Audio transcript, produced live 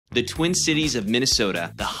The Twin Cities of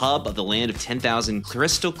Minnesota, the hub of the land of 10,000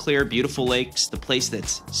 crystal clear, beautiful lakes, the place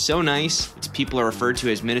that's so nice, its people are referred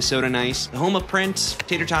to as Minnesota nice, the home of Prince,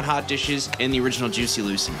 tater tot hot dishes, and the original Juicy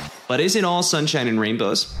Lucy. But is it all sunshine and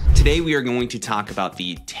rainbows? Today we are going to talk about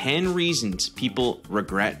the 10 reasons people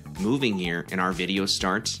regret moving here, and our video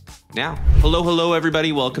starts now. Hello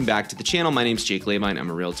everybody, welcome back to the channel. My name's Jake Hlebain. I'm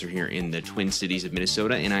a realtor here in the Twin Cities of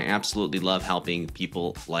Minnesota, and I absolutely love helping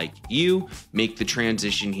people like you make the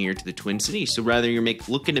transition here to the Twin Cities. So whether you're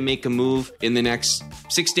looking to make a move in the next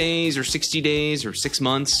 6 days or 60 days or 6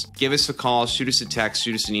 months, give us a call, shoot us a text,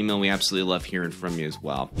 shoot us an email. We absolutely love hearing from you as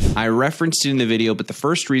well. I referenced it in the video, but the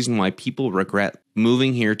first reason why people regret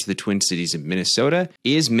moving here to the Twin Cities of Minnesota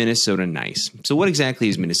is Minnesota nice. So what exactly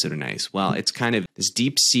is Minnesota nice? Well, it's kind of this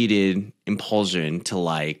deep-seated impulsion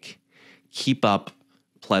to keep up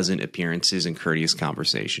pleasant appearances and courteous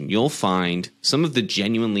conversation. You'll find some of the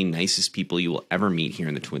genuinely nicest people you will ever meet here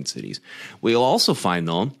in the Twin Cities. What you'll also find,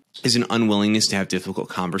 though, is an unwillingness to have difficult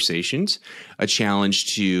conversations, a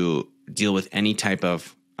challenge to deal with any type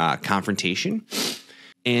of confrontation,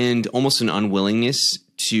 and almost an unwillingness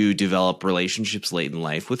to develop relationships late in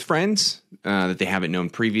life with friends that they haven't known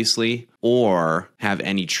previously, or have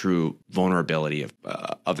any true vulnerability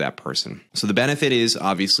of that person. So the benefit is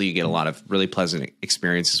obviously you get a lot of really pleasant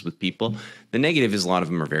experiences with people. The negative is a lot of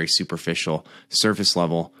them are very superficial, surface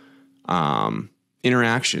level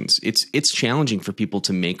interactions. It's challenging for people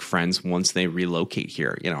to make friends once they relocate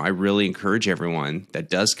here. You know, I really encourage everyone that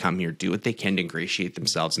does come here, do what they can to ingratiate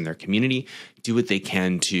themselves in their community, do what they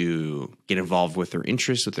can to get involved with their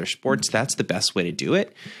interests, with their sports. That's the best way to do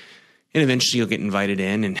it. And eventually you'll get invited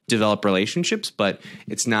in and develop relationships, but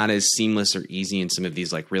it's not as seamless or easy in some of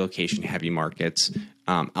these relocation heavy markets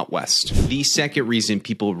out west. The second reason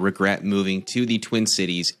people regret moving to the Twin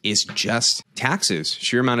Cities is just taxes,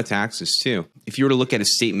 sheer amount of taxes too. If you were to look at a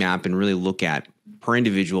state map and really look at per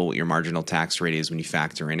individual what your marginal tax rate is when you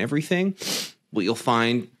factor in everything, what you'll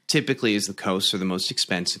find typically is the coasts are the most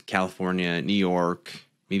expensive: California, New York,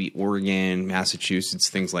 maybe Oregon, Massachusetts,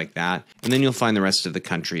 things like that. And then you'll find the rest of the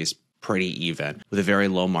country is pretty even, with a very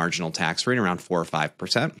low marginal tax rate, around 4 or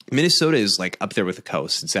 5%. Minnesota is up there with the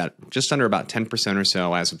coast. It's at just under about 10% or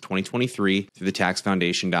so as of 2023 through the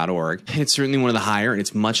taxfoundation.org. It's certainly one of the higher, and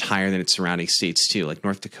it's much higher than its surrounding states too. Like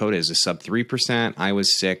North Dakota is a sub 3%,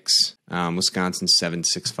 Iowa's 6%, Wisconsin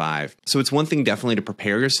 7.65. So it's one thing definitely to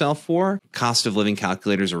prepare yourself for. Cost of living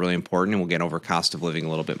calculators are really important, and we'll get over cost of living a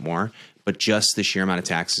little bit more. But just the sheer amount of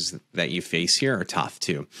taxes that you face here are tough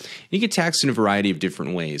too. You get taxed in a variety of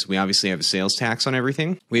different ways. We obviously have a sales tax on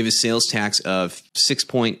everything. We have a sales tax of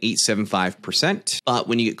 6.875%. But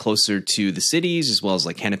when you get closer to the cities, as well as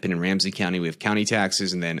Hennepin and Ramsey County, we have county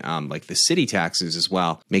taxes, and then the city taxes as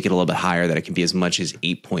well make it a little bit higher, that it can be as much as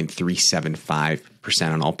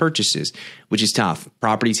 8.375% on all purchases, which is tough.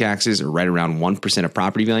 Property taxes are right around 1% of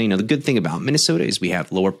property value. Now, the good thing about Minnesota is we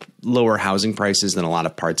have lower housing prices than a lot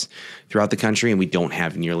of parts throughout the country, and we don't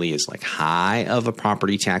have nearly as high of a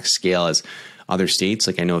property tax scale as other states.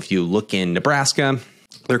 I know if you look in Nebraska,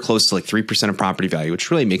 they're close to 3% of property value,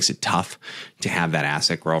 which really makes it tough to have that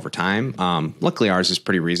asset grow over time. Luckily, ours is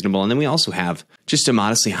pretty reasonable. And then we also have just a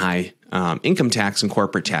modestly high income tax and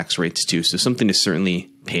corporate tax rates too. So something to certainly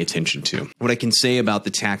pay attention to. What I can say about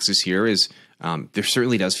the taxes here is there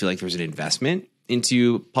certainly does feel like there's an investment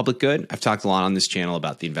into public good. I've talked a lot on this channel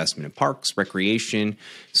about the investment in parks, recreation,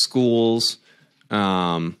 schools,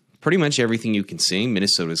 pretty much everything you can see.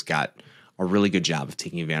 Minnesota's got a really good job of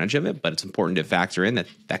taking advantage of it, but it's important to factor in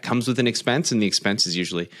that comes with an expense, and the expense is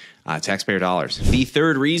usually taxpayer dollars. The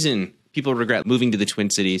third reason people regret moving to the Twin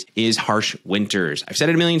Cities is harsh winters. I've said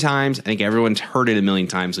it a million times. I think everyone's heard it a million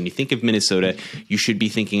times. When you think of Minnesota, you should be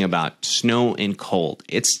thinking about snow and cold.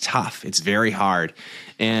 It's tough. It's very hard.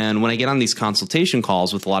 And when I get on these consultation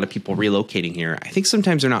calls with a lot of people relocating here, I think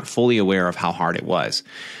sometimes they're not fully aware of how hard it was.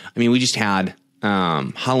 I mean, we just had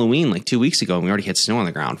Halloween 2 weeks ago, and we already had snow on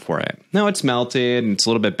the ground for it. Now it's melted and it's a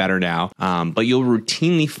little bit better now, but you'll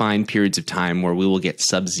routinely find periods of time where we will get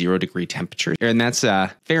sub-0 degree temperatures, and that's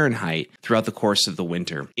Fahrenheit, throughout the course of the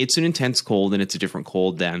winter. It's an intense cold, and it's a different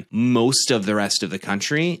cold than most of the rest of the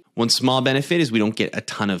country. One small benefit is we don't get a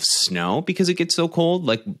ton of snow because it gets so cold,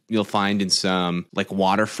 like you'll find in some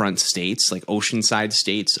waterfront states, like oceanside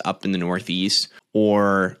states up in the Northeast,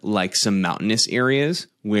 or some mountainous areas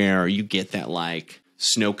where you get that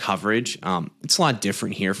snow coverage. It's a lot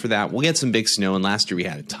different here for that. We'll get some big snow, and last year we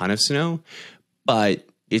had a ton of snow, but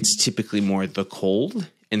it's typically more the cold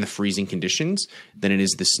and the freezing conditions than it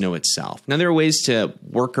is the snow itself. Now, there are ways to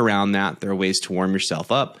work around that. There are ways to warm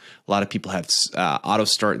yourself up. A lot of people have auto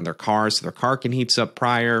start in their cars, so their car can heat up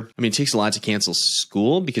prior. I mean, it takes a lot to cancel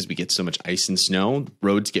school because we get so much ice and snow.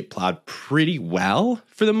 Roads get plowed pretty well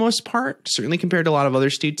for the most part, certainly compared to a lot of other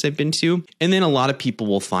states I've been to. And then a lot of people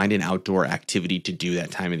will find an outdoor activity to do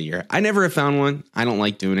that time of the year. I never have found one. I don't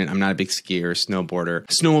like doing it. I'm not a big skier, snowboarder.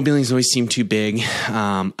 Snowmobiling's always seemed too big.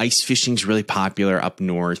 Ice fishing's really popular up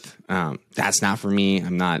north. That's not for me.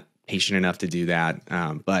 I'm not patient enough to do that.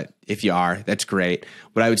 But if you are, that's great.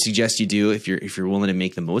 What I would suggest you do if you're willing to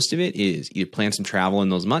make the most of it is either plan some travel in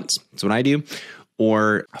those months. That's what I do,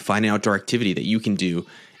 or find an outdoor activity that you can do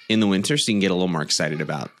in the winter so you can get a little more excited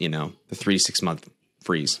about, the 3 to 6 month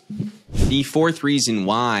freeze. The fourth reason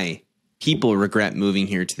why people regret moving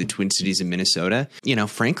here to the Twin Cities of Minnesota,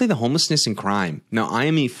 frankly, the homelessness and crime. Now, I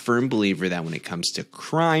am a firm believer that when it comes to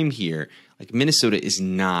crime here, like Minnesota is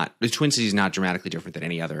not, the Twin Cities is not dramatically different than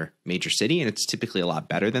any other major city, and it's typically a lot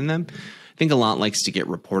better than them. I think a lot likes to get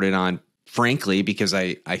reported on, frankly, because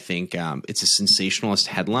I think it's a sensationalist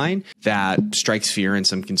headline that strikes fear in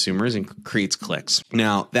some consumers and creates clicks.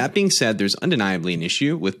 Now, that being said, there's undeniably an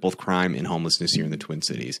issue with both crime and homelessness here in the Twin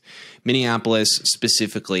Cities. Minneapolis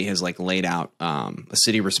specifically has laid out a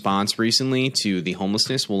city response recently to the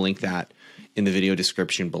homelessness. We'll link that in the video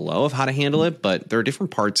description below of how to handle it, but there are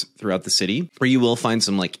different parts throughout the city where you will find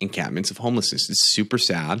some encampments of homelessness. It's super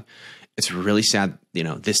sad. It's really sad,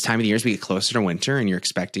 this time of the year as we get closer to winter and you're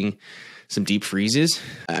expecting some deep freezes.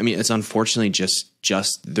 I mean, it's unfortunately just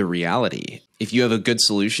the reality. If you have a good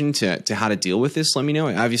solution to how to deal with this, let me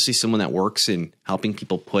know. Obviously, someone that works in helping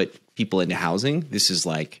people put people into housing, this is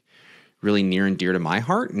really near and dear to my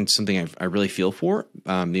heart and something I really feel for.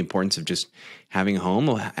 The importance of just having a home,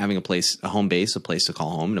 having a home base, a place to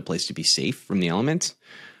call home, and a place to be safe from the elements.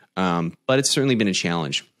 But it's certainly been a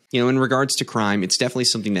challenge. In regards to crime, it's definitely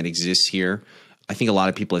something that exists here. I think a lot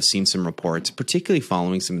of people have seen some reports, particularly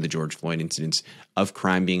following some of the George Floyd incidents, of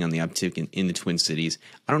crime being on the uptick in the Twin Cities.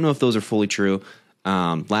 I don't know if those are fully true.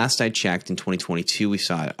 Last I checked in 2022, we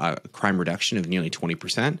saw a crime reduction of nearly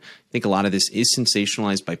 20%. I think a lot of this is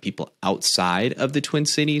sensationalized by people outside of the Twin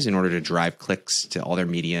Cities in order to drive clicks to all their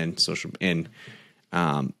media and social and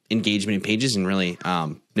engagement in pages and really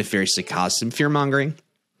nefariously cause some fear mongering.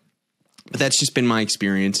 But that's just been my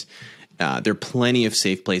experience. There are plenty of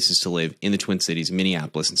safe places to live in the Twin Cities,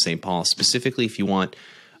 Minneapolis and St. Paul. Specifically, if you want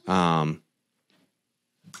any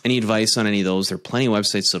advice on any of those, there are plenty of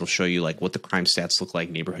websites that'll show you what the crime stats look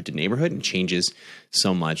like neighborhood to neighborhood, and changes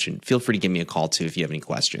so much. And feel free to give me a call too if you have any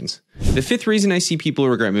questions. The fifth reason I see people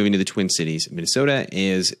regret moving to the Twin Cities, Minnesota,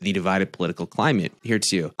 is the divided political climate here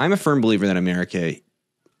too. I'm a firm believer that America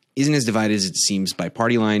isn't as divided as it seems by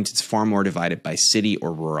party lines. It's far more divided by city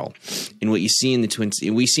or rural. And what you see in the Twin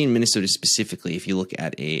Cities, we see in Minnesota specifically, if you look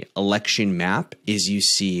at a election map, is you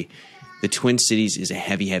see the Twin Cities is a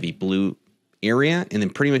heavy blue area, and then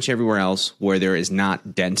pretty much everywhere else where there is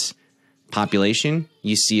not dense population,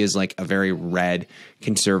 you see as a very red,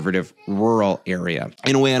 conservative, rural area.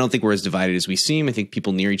 In a way, I don't think we're as divided as we seem. I think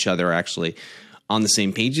people near each other are actually on the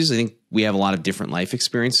same pages. I think we have a lot of different life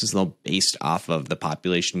experiences, though, based off of the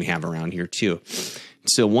population we have around here too.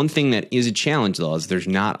 So one thing that is a challenge, though, is there's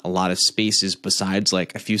not a lot of spaces besides a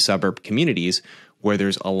few suburb communities where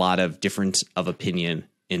there's a lot of difference of opinion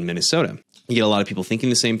in Minnesota. You get a lot of people thinking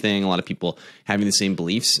the same thing, a lot of people having the same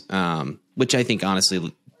beliefs, which I think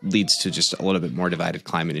honestly leads to just a little bit more divided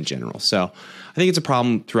climate in general. So I think it's a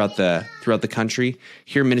problem throughout the country.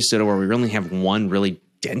 Here in Minnesota, where we only have one really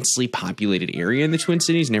densely populated area in the Twin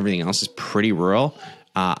Cities and everything else is pretty rural,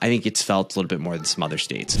 I think it's felt a little bit more than some other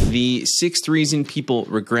states. The sixth reason people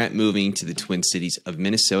regret moving to the Twin Cities of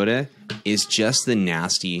Minnesota is just the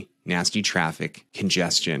nasty traffic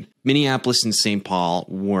congestion. Minneapolis and St. Paul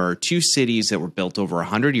were two cities that were built over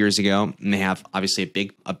 100 years ago, and they have obviously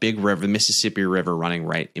a big river, the Mississippi River, running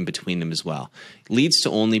right in between them as well. It leads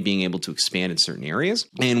to only being able to expand in certain areas.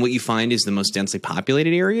 And what you find is the most densely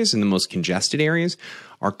populated areas and the most congested areas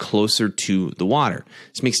are closer to the water.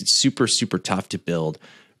 This makes it super tough to build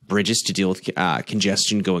bridges to deal with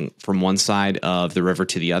congestion going from one side of the river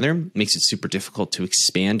to the other. It makes it super difficult to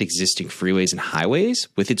expand existing freeways and highways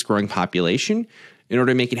with its growing population in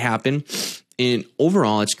order to make it happen. And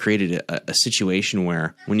overall, it's created a situation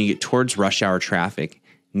where when you get towards rush hour traffic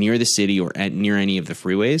near the city or near any of the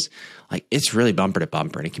freeways, it's really bumper to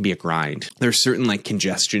bumper, and it can be a grind. There's certain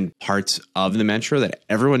congestion parts of the metro that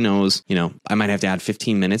everyone knows, I might have to add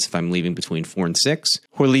 15 minutes if I'm leaving between 4 and 6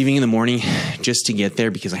 or leaving in the morning just to get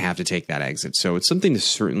there because I have to take that exit. So it's something to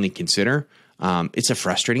certainly consider. It's a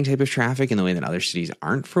frustrating type of traffic in the way that other cities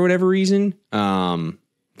aren't for whatever reason.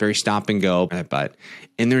 very stop and go,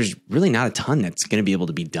 and there's really not a ton that's going to be able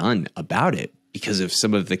to be done about it because of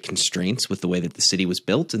some of the constraints with the way that the city was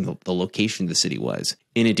built and the location the city was.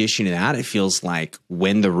 In addition to that, it feels like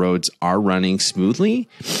when the roads are running smoothly,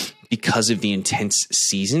 because of the intense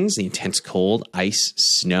seasons, the intense cold, ice,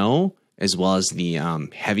 snow, as well as the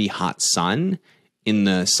heavy hot sun in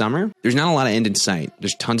the summer, there's not a lot of end in sight.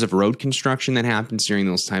 There's tons of road construction that happens during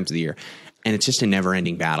those times of the year. And it's just a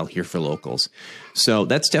never-ending battle here for locals. So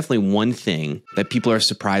that's definitely one thing that people are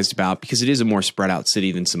surprised about because it is a more spread out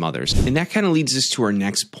city than some others. And that kind of leads us to our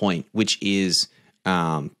next point, which is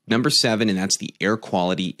number 7, and that's the air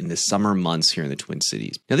quality in the summer months here in the Twin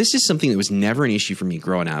Cities. Now, this is something that was never an issue for me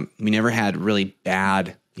growing up. We never had really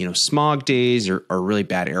bad, smog days or really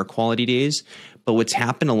bad air quality days. But what's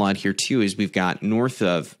happened a lot here too is we've got north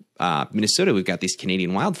of Minnesota, we've got these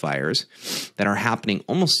Canadian wildfires that are happening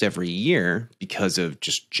almost every year because of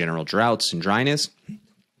just general droughts and dryness.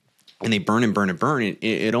 And they burn and burn and burn.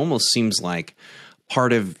 It almost seems like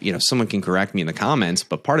part of, someone can correct me in the comments,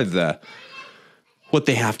 but part of what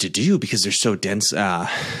they have to do because they're so dense,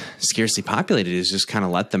 scarcely populated is just kind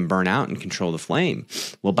of let them burn out and control the flame.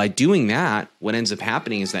 Well, by doing that, what ends up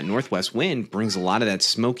happening is that northwest wind brings a lot of that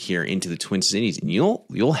smoke here into the Twin Cities. And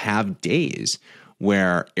you'll have days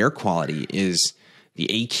where air quality is, the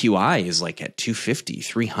AQI is like at 250,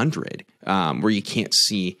 300, where you can't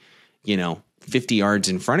see, 50 yards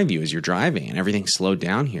in front of you as you're driving and everything's slowed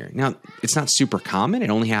down here. Now, it's not super common.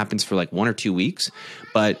 It only happens for like 1 or 2 weeks,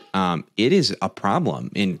 but it is a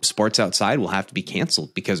problem. And sports outside will have to be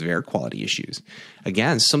canceled because of air quality issues.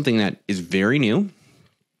 Again, something that is very new.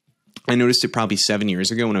 I noticed it probably 7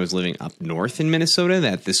 years ago when I was living up north in Minnesota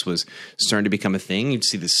that this was starting to become a thing. You'd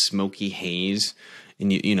see the smoky haze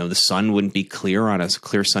and, the sun wouldn't be clear on a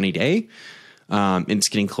clear sunny day. And it's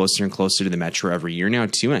getting closer and closer to the metro every year now,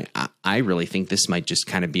 too. And I really think this might just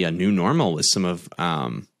kind of be a new normal with some of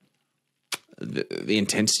the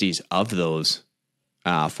intensities of those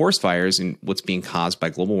forest fires and what's being caused by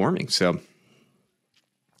global warming. So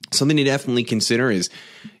something to definitely consider is,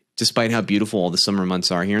 despite how beautiful all the summer months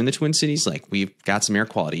are here in the Twin Cities, like we've got some air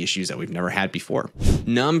quality issues that we've never had before.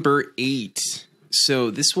 Number 8.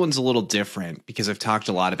 So this one's a little different because I've talked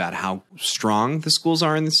a lot about how strong the schools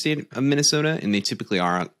are in the state of Minnesota, and they typically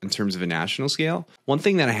are in terms of a national scale. One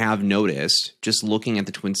thing that I have noticed, just looking at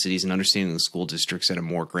the Twin Cities and understanding the school districts at a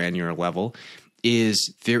more granular level,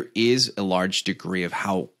 is there is a large degree of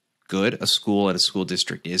how good a school at a school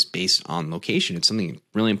district is based on location. It's something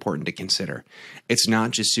really important to consider. It's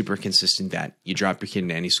not just super consistent that you drop your kid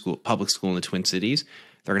into any school, public school in the Twin Cities,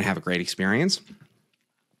 they're going to have a great experience.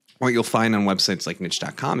 What you'll find on websites like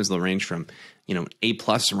niche.com is they'll range from,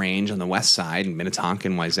 A+ range on the west side in Minnetonka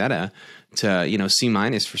and Wayzata to,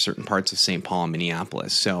 C- for certain parts of St. Paul and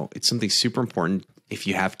Minneapolis. So it's something super important if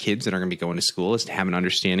you have kids that are going to be going to school is to have an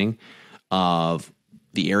understanding of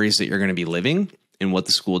the areas that you're going to be living and what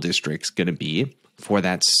the school district's going to be for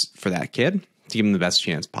that kid to give them the best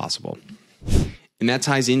chance possible. And that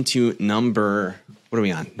ties into number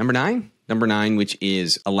 9? Number 9, which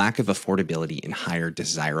is a lack of affordability in higher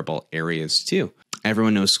desirable areas too.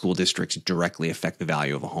 Everyone knows school districts directly affect the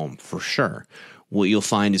value of a home for sure. What you'll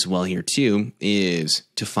find as well here too is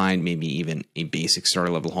to find maybe even a basic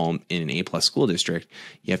starter level home in an A+ school district,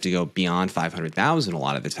 you have to go beyond $500,000 a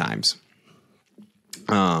lot of the times.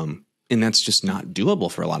 And that's just not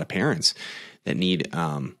doable for a lot of parents that need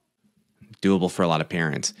doable for a lot of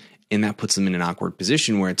parents. And that puts them in an awkward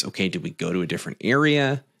position where it's, okay, did we go to a different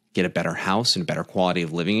area, get a better house and a better quality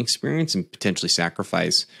of living experience and potentially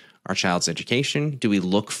sacrifice our child's education? Do we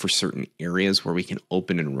look for certain areas where we can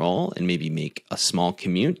open enroll and maybe make a small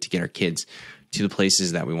commute to get our kids to the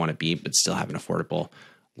places that we want to be, but still have an affordable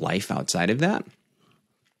life outside of that?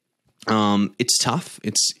 It's tough.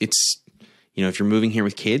 It's if you're moving here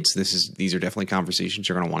with kids, these are definitely conversations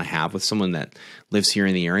you're going to want to have with someone that lives here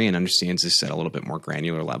in the area and understands this at a little bit more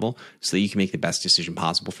granular level so that you can make the best decision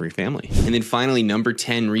possible for your family. And then finally, number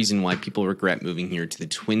 10 reason why people regret moving here to the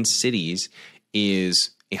Twin Cities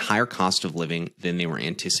is a higher cost of living than they were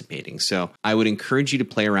anticipating. So I would encourage you to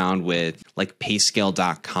play around with like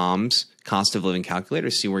payscale.com's cost of living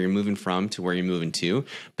calculator, see where you're moving from to where you're moving to,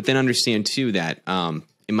 but then understand too that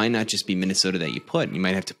it might not just be Minnesota that you put. You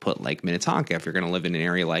might have to put like Minnetonka if you're going to live in an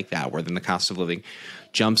area like that, where then the cost of living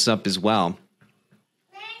jumps up as well.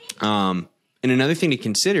 And another thing to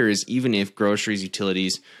consider is even if groceries,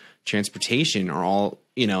 utilities, transportation are all,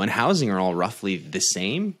 and housing are all roughly the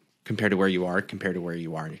same compared to where you are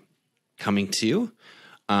coming to,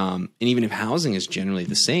 And even if housing is generally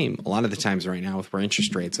the same, a lot of the times right now with where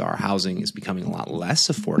interest rates are, housing is becoming a lot less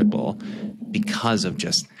affordable because of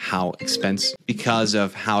just how expensive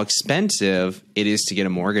it is to get a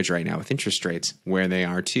mortgage right now with interest rates where they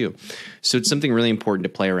are too. So it's something really important to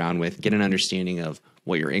play around with, get an understanding of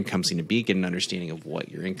what your income's going to be, get an understanding of what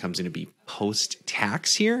your income's going to be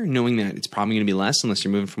post-tax here, knowing that it's probably going to be less unless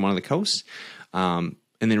you're moving from one of the coasts.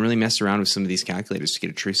 And then really mess around with some of these calculators to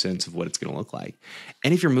get a true sense of what it's going to look like.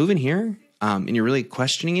 And if you're moving here and you're really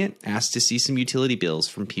questioning it, ask to see some utility bills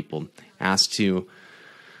from people. Ask to,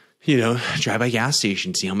 drive by a gas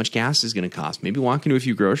station, see how much gas is going to cost. Maybe walk into a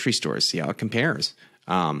few grocery stores, see how it compares.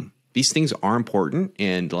 These things are important,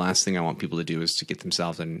 and the last thing I want people to do is to get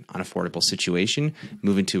themselves in an unaffordable situation,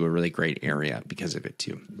 move into a really great area because of it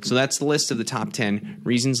too. So that's the list of the top 10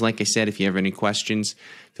 reasons. Like I said, if you have any questions,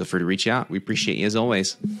 feel free to reach out. We appreciate you as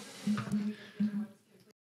always.